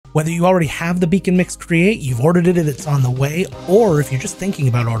Whether you already have the BEACN Mix Create, you've ordered it, it's on the way, or if you're just thinking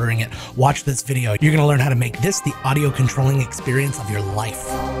about ordering it, watch this video. You're gonna learn how to make this the audio controlling experience of your life.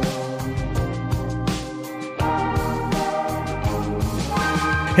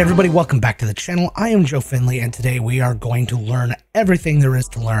 Hey everybody, welcome back to the channel. I am Joe Finley, and today we are going to learn everything there is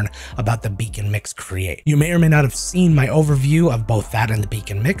to learn about the BEACN Mix Create. You may or may not have seen my overview of both that and the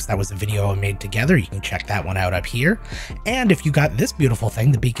BEACN Mix. That was a video I made together. You can check that one out up here. And if you got this beautiful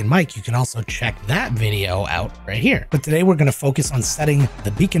thing, the BEACN mic, you can also check that video out right here. But today we're going to focus on setting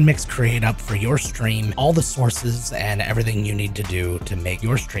the BEACN Mix Create up for your stream, all the sources and everything you need to do to make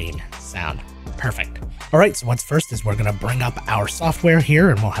your stream sound perfect. All right, so what's first is we're going to bring up our software here,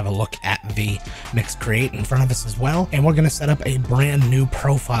 and we'll have a look at the Mix Create in front of us as well. And we're going to set up a brand new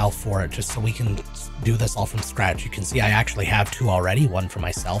profile for it, just so we can do this all from scratch. You can see I actually have two already, one for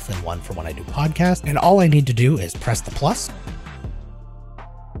myself and one for when I do podcasts. And all I need to do is press the plus.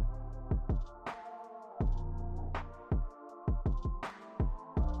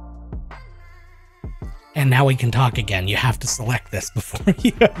 And now we can talk again. You have to select this before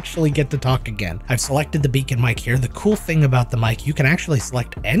you actually get to talk again. I've selected the BEACN mic here. The cool thing about the mic, you can actually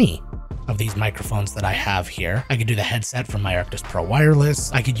select any of these microphones that I have here. I could do the headset from my Arctis Pro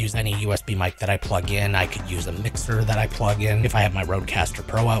Wireless. I could use any USB mic that I plug in. I could use a mixer that I plug in if I have my Rodecaster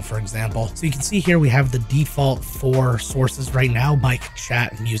Pro out, for example. So you can see here we have the default 4 sources right now: mic,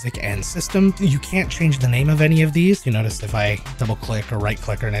 chat, music, and system. You can't change the name of any of these. You notice if I double click or right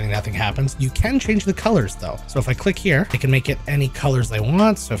click or anything, nothing happens. You can change the colors though. So if I click here, I can make it any colors I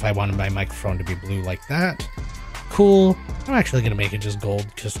want. So if I wanted my microphone to be blue like that, cool. I'm actually going to make it just gold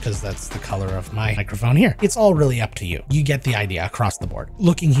just because that's the color of my microphone here. It's all really up to you. You get the idea across the board.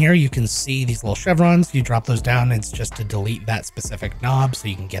 Looking here, you can see these little chevrons. You drop those down, it's just to delete that specific knob so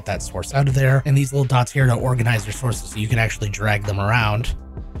you can get that source out of there. And these little dots here to organize your sources, so you can actually drag them around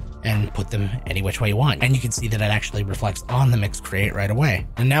and put them any which way you want. And you can see that it actually reflects on the Mix Create right away.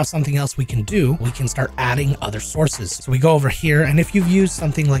 And now something else we can do, we can start adding other sources. So we go over here, and if you've used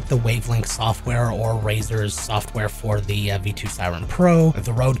something like the Wavelink software or Razer's software for the V2 Siren Pro,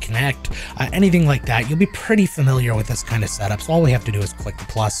 the Rode Connect, anything like that, you'll be pretty familiar with this kind of setup. So all we have to do is click the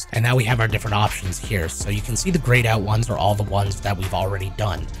plus, and now we have our different options here. So you can see the grayed out ones are all the ones that we've already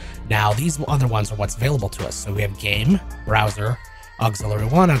done. Now these other ones are what's available to us. So we have game, browser, auxiliary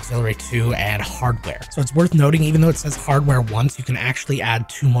 1, auxiliary 2, and hardware. So it's worth noting, even though it says hardware once, you can actually add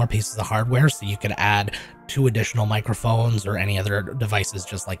 2 more pieces of hardware. So you can add 2 additional microphones or any other devices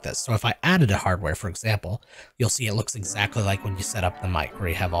just like this. So if I added a hardware, for example, you'll see it looks exactly like when you set up the mic, where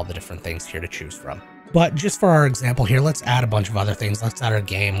you have all the different things here to choose from. But just for our example here, let's add a bunch of other things. Let's add our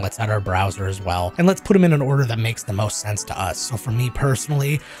game, let's add our browser as well, and let's put them in an order that makes the most sense to us. So for me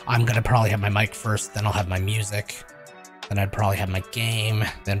personally, I'm gonna probably have my mic first, then I'll have my music, then I'd probably have my game,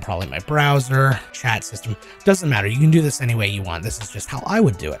 then probably my browser, chat system. Doesn't matter. You can do this any way you want. This is just how I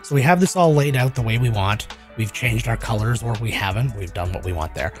would do it. So we have this all laid out the way we want. We've changed our colors, or we haven't. We've done what we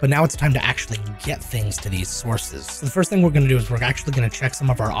want there. But now it's time to actually get things to these sources. So the first thing we're going to do is we're actually going to check some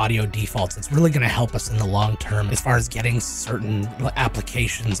of our audio defaults. It's really going to help us in the long term as far as getting certain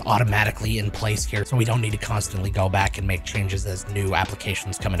applications automatically in place here, so we don't need to constantly go back and make changes as new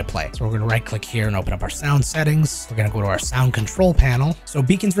applications come into play. So we're going to right click here and open up our sound settings. We're going to go to our sound control panel. So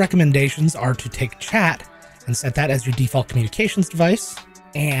BEACN's recommendations are to take chat and set that as your default communications device,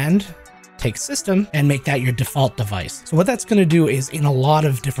 and take system and make that your default device. So what that's going to do is, in a lot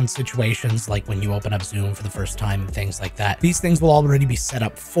of different situations, like when you open up Zoom for the first time and things like that, these things will already be set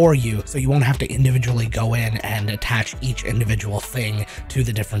up for you, so you won't have to individually go in and attach each individual thing to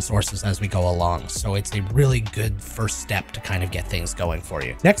the different sources as we go along. So it's a really good first step to kind of get things going for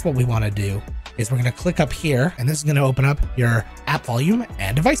you. Next, what we want to do is we're going to click up here, and this is going to open up your app volume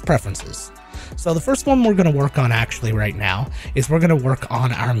and device preferences. So the first one we're going to work on actually right now is we're going to work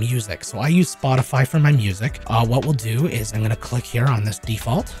on our music. So I use Spotify for my music. What we'll do is I'm going to click here on this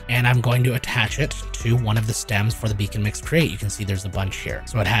default, and I'm going to attach it to one of the stems for the BEACN Mix Create. You can see there's a bunch here.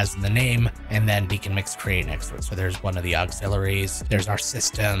 So it has the name and then BEACN Mix Create next to it. So there's one of the auxiliaries, there's our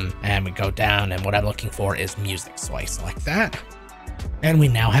system, and we go down, and what I'm looking for is music. So I select that, and we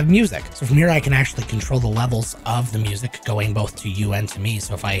now have music. So from here, I can actually control the levels of the music going both to you and to me.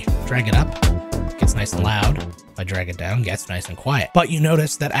 So if I drag it up, it gets nice and loud. If I drag it down, it gets nice and quiet. But you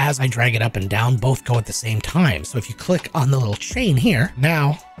notice that as I drag it up and down, both go at the same time. So if you click on the little chain here,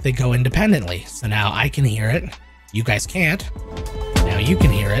 now they go independently. So now I can hear it. You guys can't. Now you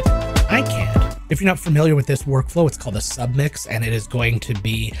can hear it. I can't. If you're not familiar with this workflow, it's called a submix, and it is going to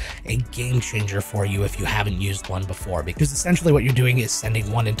be a game changer for you if you haven't used one before, because essentially what you're doing is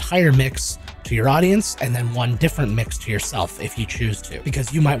sending one entire mix to your audience and then one different mix to yourself if you choose to,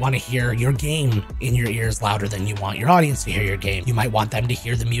 because you might want to hear your game in your ears louder than you want your audience to hear your game. You might want them to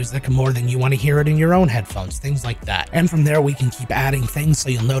hear the music more than you want to hear it in your own headphones, things like that. And from there, we can keep adding things. So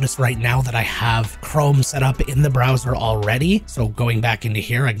you'll notice right now that I have Chrome set up in the browser already. So going back into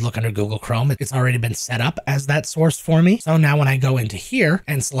here, I look under Google Chrome, it's already been set up as that source for me. So now when I go into here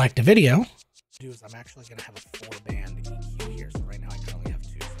and select a video, I'm actually going to have a 4-band EQ here. So right now I currently have 2,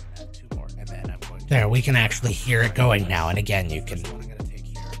 so I'm going to add 2 more. And then I'm going to... There, we can actually hear it going now. And again, you can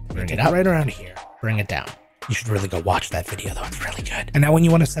bring it up right around here, bring it down. You should really go watch that video though, it's really good. And now when you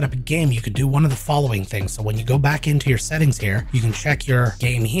want to set up a game, you could do one of the following things. So when you go back into your settings here, you can check your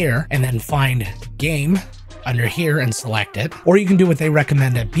game here and then find game under here and select it. Or you can do what they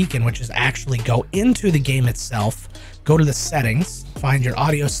recommend at BEACN, which is actually go into the game itself, go to the settings, find your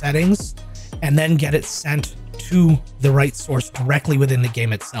audio settings, and then get it sent to the right source directly within the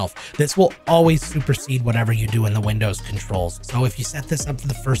game itself. This will always supersede whatever you do in the Windows controls. So if you set this up for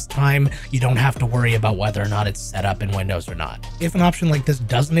the first time, you don't have to worry about whether or not it's set up in Windows or not. If an option like this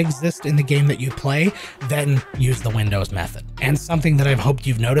doesn't exist in the game that you play, then use the Windows method. And something that I've hoped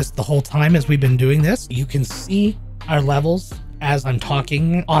you've noticed the whole time as we've been doing this, you can see our levels as I'm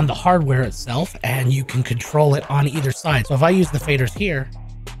talking on the hardware itself, and you can control it on either side. So if I use the faders here,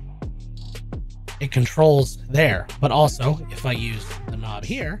 it controls there, but also if I use the knob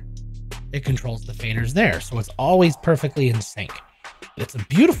here, it controls the faders there. So it's always perfectly in sync. It's a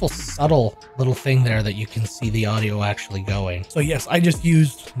beautiful, subtle little thing there that you can see the audio actually going. So yes, I just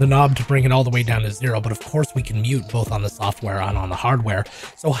used the knob to bring it all the way down to 0, but of course we can mute both on the software and on the hardware.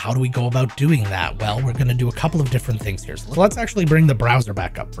 So how do we go about doing that? Well, we're gonna do a couple of different things here. So let's actually bring the browser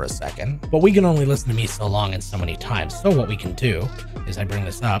back up for a second, but we can only listen to me so long and so many times. So what we can do is I bring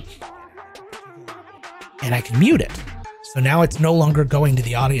this up, and I can mute it. So now it's no longer going to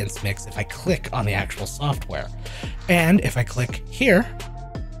the audience mix if I click on the actual software. And if I click here,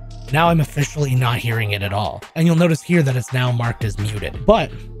 now I'm officially not hearing it at all. And you'll notice here that it's now marked as muted.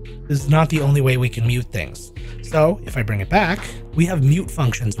 But this is not the only way we can mute things. So if I bring it back, we have mute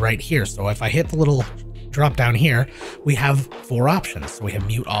functions right here. So if I hit the little drop down here, we have 4 options. So we have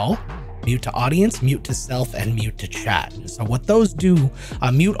mute all, mute to audience, mute to self, and mute to chat. And so what those do,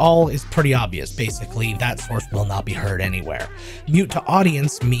 mute all is pretty obvious. Basically, that source will not be heard anywhere. Mute to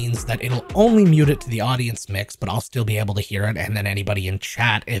audience means that it'll only mute it to the audience mix, but I'll still be able to hear it. And then anybody in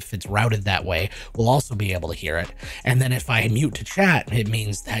chat, if it's routed that way, will also be able to hear it. And then if I mute to chat, it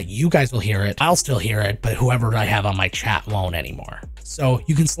means that you guys will hear it, I'll still hear it, but whoever I have on my chat won't anymore. So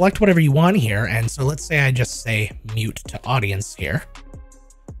you can select whatever you want here. And so let's say I just say mute to audience here.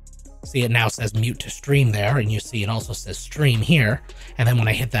 See, it now says mute to stream there, and you see it also says stream here. And then when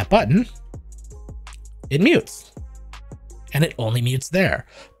I hit that button, it mutes. And it only mutes there.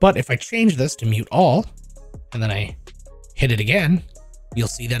 But if I change this to mute all, and then I hit it again, you'll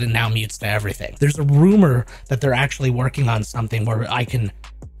see that it now mutes to everything. There's a rumor that they're actually working on something where I can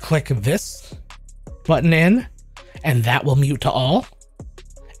click this button in, and that will mute to all.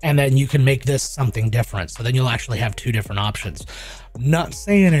 And then you can make this something different. So then you'll actually have 2 different options. Not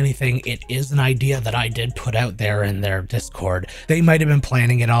saying anything, it is an idea that I did put out there in their Discord. They might have been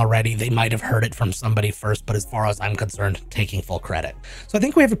planning it already. They might have heard it from somebody first, but as far as I'm concerned, taking full credit. So I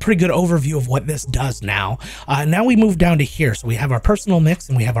think we have a pretty good overview of what this does now. Now we move down to here. So we have our personal mix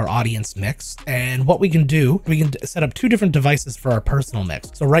and we have our audience mix. And what we can do, we can set up 2 different devices for our personal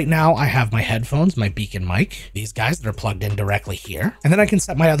mix. So right now I have my headphones, my BEACN mic, these guys that are plugged in directly here. And then I can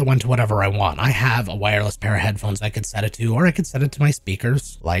set my other one to whatever I want. I have a wireless pair of headphones I could set it to, or I could set it to my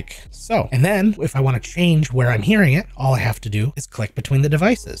speakers like so. And then if I want to change where I'm hearing it, all I have to do is click between the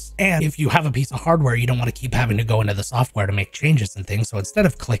devices. And if you have a piece of hardware, you don't want to keep having to go into the software to make changes and things. So instead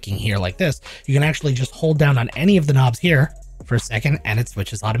of clicking here like this, you can actually just hold down on any of the knobs here for a second and it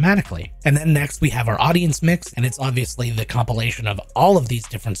switches automatically. And then next we have our audience mix, and it's obviously the compilation of all of these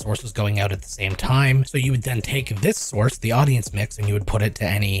different sources going out at the same time. So you would then take this source, the audience mix, and you would put it to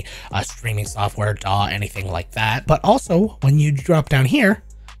any streaming software, DAW, anything like that. But also when you drop down here,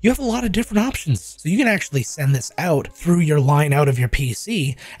 you have a lot of different options. So you can actually send this out through your line out of your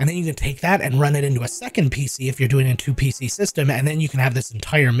PC, and then you can take that and run it into a second PC if you're doing a 2-PC system, and then you can have this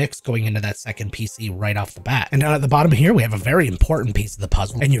entire mix going into that second PC right off the bat. And down at the bottom here, we have a very important piece of the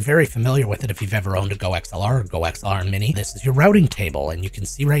puzzle, and you're very familiar with it if you've ever owned a Go XLR or Go XLR Mini. This is your routing table, and you can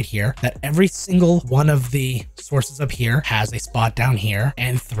see right here that every single one of the sources up here has a spot down here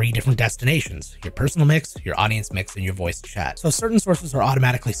and 3 different destinations: your personal mix, your audience mix, and your voice chat. So certain sources are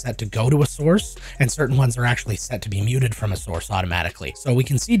automatically actually set to go to a source, and certain ones are actually set to be muted from a source automatically. So we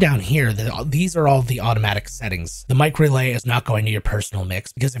can see down here that these are all the automatic settings. The mic relay is not going to your personal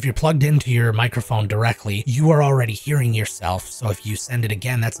mix, because if you're plugged into your microphone directly, you are already hearing yourself. So if you send it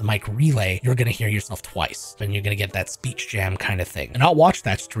again, that's a mic relay, you're going to hear yourself twice, and you're going to get that speech jam kind of thing. And I'll watch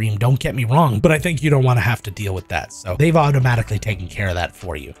that stream, don't get me wrong, but I think you don't want to have to deal with that. So they've automatically taken care of that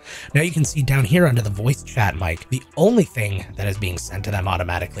for you. Now you can see down here under the voice chat mic, the only thing that is being sent to them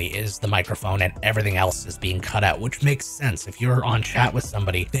automatically is the microphone, and everything else is being cut out, which makes sense. If you're on chat with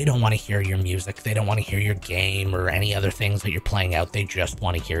somebody, they don't want to hear your music, they don't want to hear your game or any other things that you're playing out, they just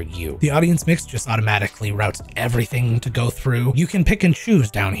want to hear you. The audience mix just automatically routes everything to go through. You can pick and choose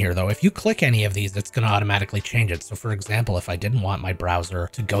down here though. If you click any of these, it's going to automatically change it. So for example, if I didn't want my browser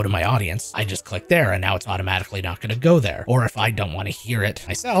to go to my audience, I just click there and now it's automatically not going to go there. Or if I don't want to hear it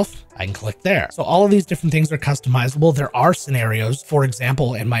myself, I can click there. So all of these different things are customizable. There are scenarios, for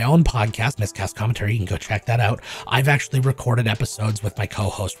example, in my own podcast, Miscast Commentary, you can go check that out. I've actually recorded episodes with my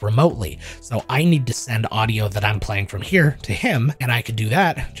co-host remotely. So I need to send audio that I'm playing from here to him, and I could do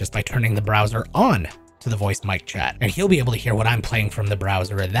that just by turning the browser on to the voice mic chat, and he'll be able to hear what I'm playing from the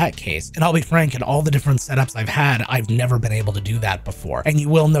browser in that case. And I'll be frank, in all the different setups I've had, I've never been able to do that before. And you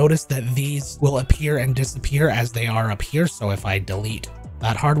will notice that these will appear and disappear as they are up here. So if I delete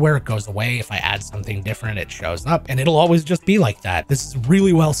that hardware, it goes away. If I add something different, it shows up, and it'll always just be like that. This is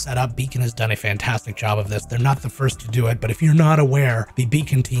really well set up. BEACN has done a fantastic job of this. They're not the first to do it, but if you're not aware, the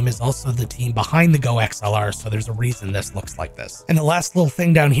BEACN team is also the team behind the Go XLR, so there's a reason this looks like this. And the last little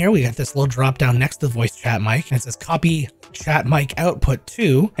thing down here, we got this little drop down next to the voice chat mic, and it says copy chat mic output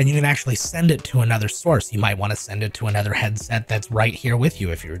to, and you can actually send it to another source. You might want to send it to another headset that's right here with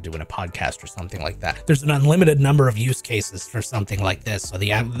you if you're doing a podcast or something like that. There's an unlimited number of use cases for something like this. So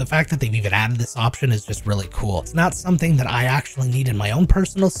the fact that they've even added this option is just really cool. It's not something that I actually need in my own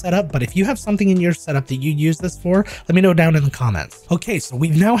personal setup, but if you have something in your setup that you use this for, let me know down in the comments. Okay, so we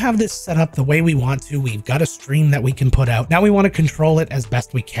now have this set up the way we want to. We've got a stream that we can put out. Now we want to control it as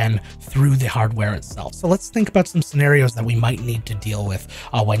best we can through the hardware itself. So let's think about some scenarios that we might need to deal with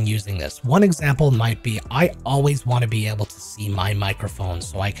when using this. One example might be, I always want to be able to see my microphone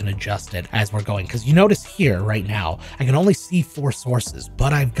so I can adjust it as we're going. Because you notice here right now, I can only see 4 sources,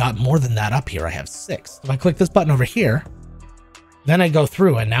 but I've got more than that up here. I have 6. If I click this button over here, then I go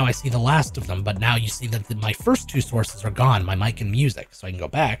through and now I see the last of them. But now you see that my first 2 sources are gone, my mic and music. So I can go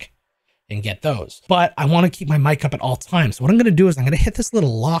back and get those. But I want to keep my mic up at all times. So what I'm going to do is I'm going to hit this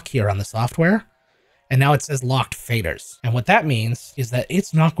little lock here on the software. And now it says locked faders. And what that means is that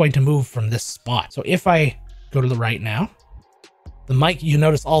it's not going to move from this spot. So if I go to the right now, the mic, you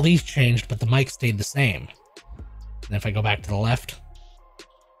notice all these changed, but the mic stayed the same. And if I go back to the left,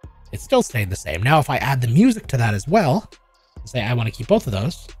 it still stayed the same. Now, if I add the music to that as well, say I want to keep both of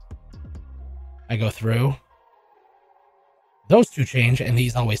those, I go through, those 2 change, and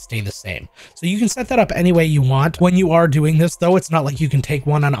these always stay the same. So you can set that up any way you want. When you are doing this, though, it's not like you can take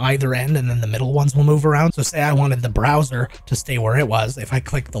one on either end and then the middle ones will move around. So say I wanted the browser to stay where it was. If I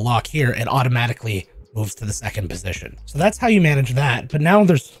click the lock here, it automatically moves to the second position. So that's how you manage that. But now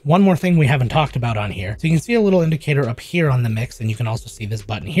there's one more thing we haven't talked about on here. So you can see a little indicator up here on the mix, and you can also see this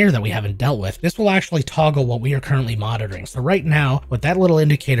button here that we haven't dealt with. This will actually toggle what we are currently monitoring. So right now, what that little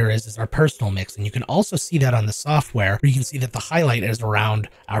indicator is our personal mix. And you can also see that on the software, where you can see that the highlight is around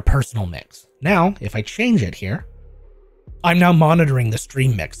our personal mix. Now, if I change it here, I'm now monitoring the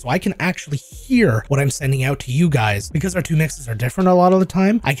stream mix, so I can actually hear what I'm sending out to you guys. Because our 2 mixes are different a lot of the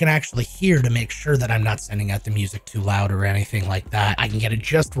time, I can actually hear to make sure that I'm not sending out the music too loud or anything like that. I can get it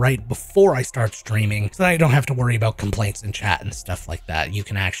just right before I start streaming, so that I don't have to worry about complaints in chat and stuff like that. You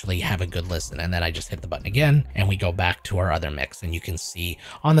can actually have a good listen, and then I just hit the button again, and we go back to our other mix, and you can see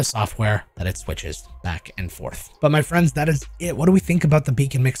on the software that it switches back and forth. But my friends, that is it. What do we think about the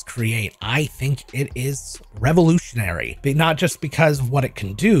BEACN Mix Create? I think it is revolutionary. Not just because of what it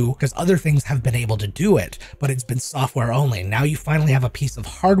can do, because other things have been able to do it, but it's been software only. Now you finally have a piece of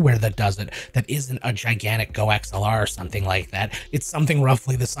hardware that does it, that isn't a gigantic Go XLR or something like that. It's something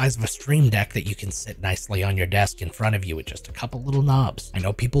roughly the size of a stream deck that you can sit nicely on your desk in front of you with just a couple little knobs. I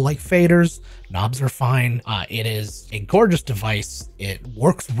know people like faders. Knobs are fine. It is a gorgeous device. It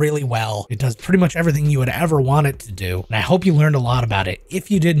works really well. It does pretty much everything you would ever want it to do. And I hope you learned a lot about it.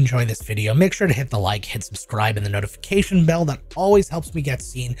 If you did enjoy this video, make sure to hit the like, hit subscribe, and the notification bell. That always helps me get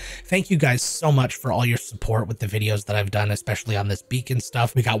seen. Thank you guys so much for all your support with the videos that I've done, especially on this BEACN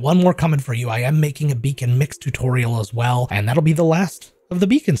stuff. We got one more coming for you. I am making a BEACN mix tutorial as well, and that'll be the last of the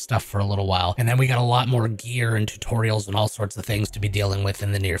BEACN stuff for a little while. And then we got a lot more gear and tutorials and all sorts of things to be dealing with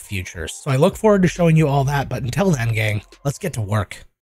in the near future. So I look forward to showing you all that. But until then, gang, let's get to work.